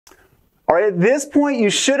All right, at this point, you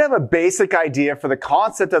should have a basic idea for the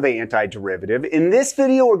concept of the antiderivative. In this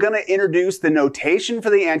video, we're going to introduce the notation for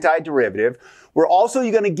the antiderivative. We're also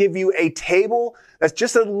going to give you a table that's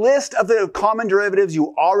just a list of the common derivatives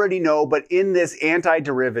you already know, but in this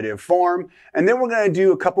antiderivative form. And then we're going to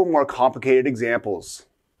do a couple more complicated examples.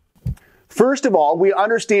 First of all, we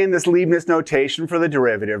understand this Leibniz notation for the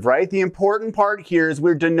derivative, right? The important part here is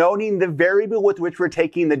we're denoting the variable with which we're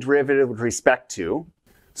taking the derivative with respect to.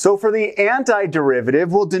 So for the antiderivative,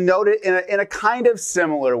 we'll denote it in a kind of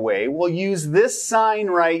similar way. We'll use this sign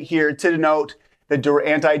right here to denote the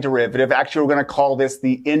antiderivative. Actually, we're going to call this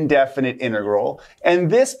the indefinite integral. And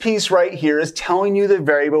this piece right here is telling you the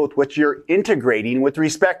variable with which you're integrating with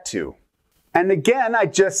respect to. And again, I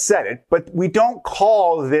just said it, but we don't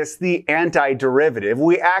call this the antiderivative.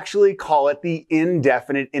 We actually call it the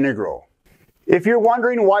indefinite integral. If you're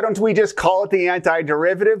wondering, why don't we just call it the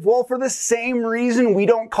antiderivative? Well, for the same reason we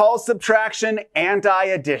don't call subtraction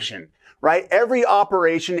anti-addition, right? Every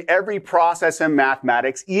operation, every process in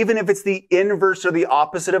mathematics, even if it's the inverse or the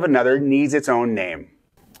opposite of another, needs its own name.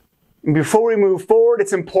 Before we move forward,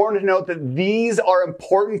 it's important to note that these are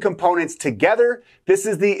important components together. This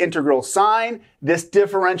is the integral sign. This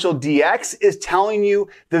differential dx is telling you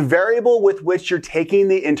the variable with which you're taking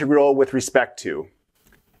the integral with respect to.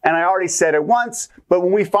 And I already said it once, but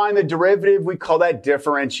when we find the derivative, we call that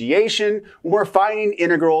differentiation. When we're finding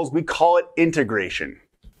integrals, we call it integration.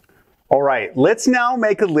 All right, let's now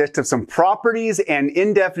make a list of some properties and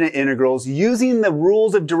indefinite integrals using the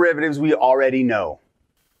rules of derivatives we already know.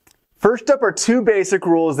 First up are two basic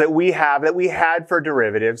rules that we had for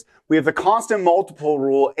derivatives. We have the constant multiple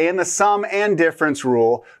rule and the sum and difference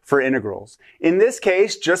rule for integrals. In this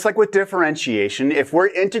case, just like with differentiation, if we're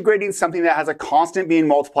integrating something that has a constant being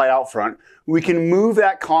multiplied out front, we can move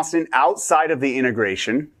that constant outside of the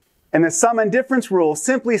integration. And the sum and difference rule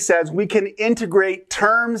simply says we can integrate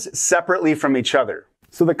terms separately from each other.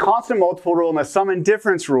 So the constant multiple rule and the sum and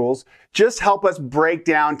difference rules just help us break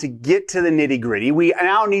down to get to the nitty-gritty. We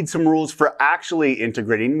now need some rules for actually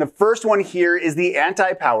integrating. The first one here is the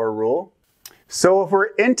anti-power rule. So if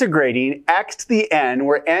we're integrating x to the n,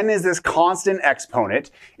 where n is this constant exponent,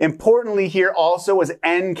 importantly here also is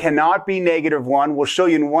n cannot be -1. We'll show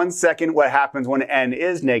you in 1 second what happens when n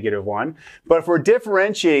is -1. But if we're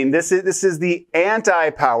differentiating, this is the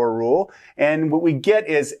anti-power rule. And what we get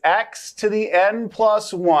is x to the n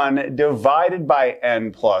plus 1 divided by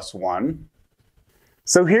n plus 1.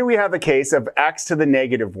 So here we have a case of x to the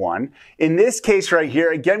 -1. In this case right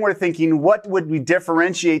here, again, we're thinking, what would we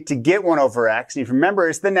differentiate to get 1 over x? And if you remember,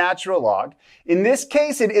 it's the natural log. In this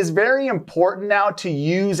case, it is very important now to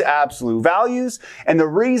use absolute values. And the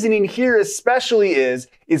reasoning here especially is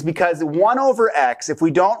because 1 over x, if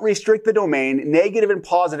we don't restrict the domain, negative and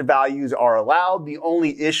positive values are allowed. The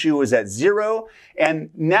only issue is at 0. And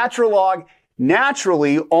natural log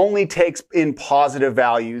naturally only takes in positive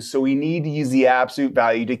values, so we need to use the absolute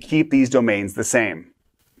value to keep these domains the same.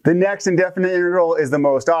 The next indefinite integral is the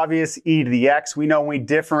most obvious, e to the x. We know when we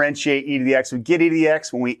differentiate e to the x, we get e to the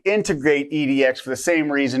x. When we integrate e to the x for the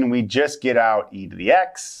same reason, we just get out e to the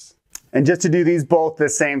x. And just to do these both at the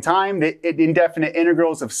same time, the indefinite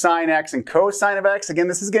integrals of sine x and cosine of x. Again,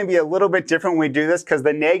 this is going to be a little bit different when we do this because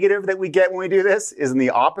the negative that we get when we do this is in the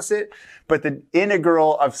opposite. But the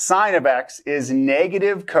integral of sine of x is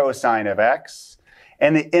negative cosine of x.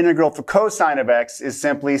 And the integral for cosine of x is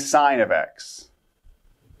simply sine of x.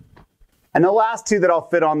 And the last two that I'll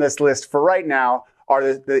fit on this list for right now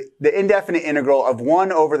are the indefinite integral of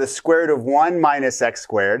 1 over the square root of 1 minus x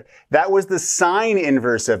squared. That was the sine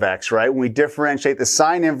inverse of x, right? When we differentiate the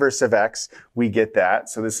sine inverse of x, we get that.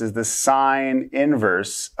 So this is the sine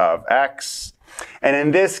inverse of x. And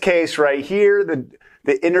in this case right here,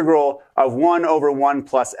 the integral of 1 over 1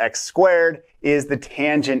 plus x squared is the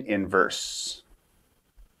tangent inverse.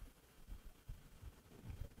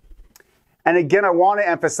 And again, I want to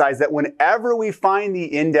emphasize that whenever we find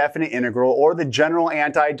the indefinite integral or the general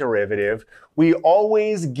antiderivative, we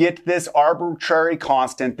always get this arbitrary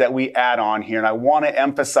constant that we add on here. And I want to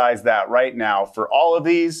emphasize that right now. For all of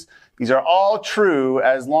these are all true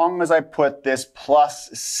as long as I put this plus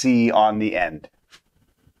c on the end.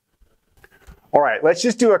 All right, let's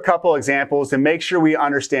just do a couple examples to make sure we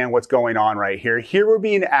understand what's going on right here. Here we're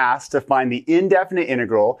being asked to find the indefinite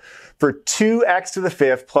integral for 2x to the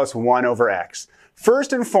 5th plus 1 over x.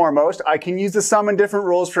 First and foremost, I can use the sum and different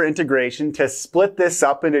rules for integration to split this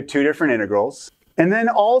up into two different integrals. And then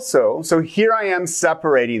also, so here I am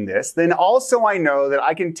separating this, then also I know that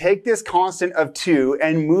I can take this constant of 2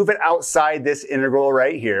 and move it outside this integral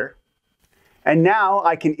right here. And now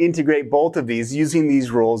I can integrate both of these using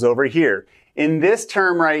these rules over here. In this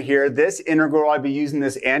term right here, this integral, I'd be using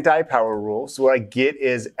this anti-power rule. So what I get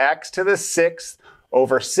is x to the 6th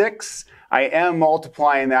over 6. I am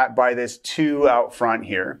multiplying that by this 2 out front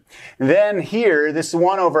here. Then here, this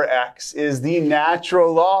 1 over x is the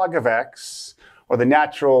natural log of x, or the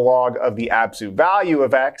natural log of the absolute value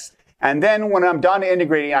of x. And then when I'm done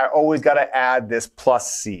integrating, I always got to add this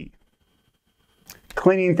plus c.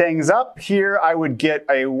 Cleaning things up, here I would get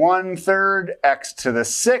a 1/3 x to the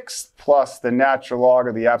 6th plus the natural log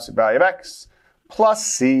of the absolute value of x plus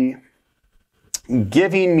c,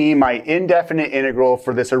 giving me my indefinite integral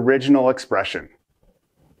for this original expression.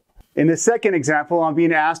 In the second example, I'm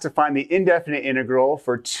being asked to find the indefinite integral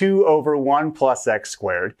for 2 over 1 plus x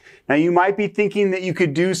squared. Now you might be thinking that you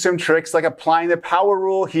could do some tricks like applying the power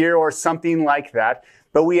rule here or something like that,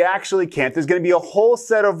 but we actually can't. There's going to be a whole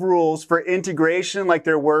set of rules for integration like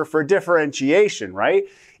there were for differentiation, right?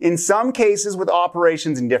 In some cases with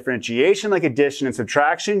operations in differentiation like addition and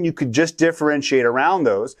subtraction, you could just differentiate around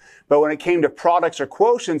those. But when it came to products or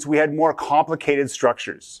quotients, we had more complicated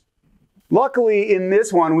structures. Luckily, in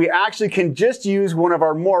this one, we actually can just use one of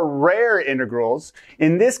our more rare integrals.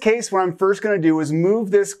 In this case, what I'm first going to do is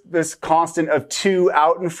move this constant of 2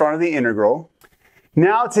 out in front of the integral.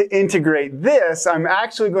 Now to integrate this, I'm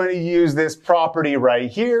actually going to use this property right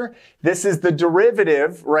here. This is the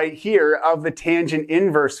derivative right here of the tangent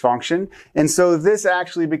inverse function. And so this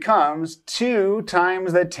actually becomes 2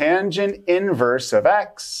 times the tangent inverse of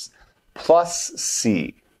x plus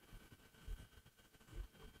c.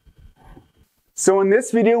 So in this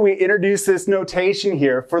video, we introduced this notation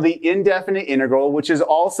here for the indefinite integral, which is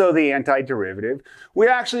also the antiderivative. We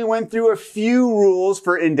actually went through a few rules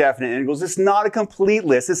for indefinite integrals. It's not a complete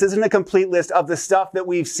list. This isn't a complete list of the stuff that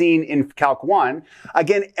we've seen in Calc 1.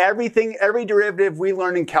 Again, every derivative we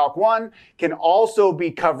learned in Calc 1 can also be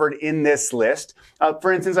covered in this list.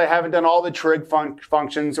 For instance, I haven't done all the trig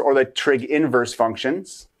functions or the trig inverse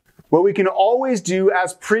functions. What we can always do,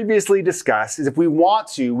 as previously discussed, is if we want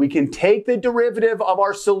to, we can take the derivative of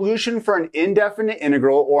our solution for an indefinite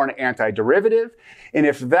integral or an antiderivative, and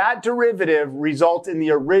if that derivative results in the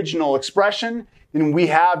original expression, then we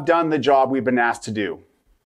have done the job we've been asked to do.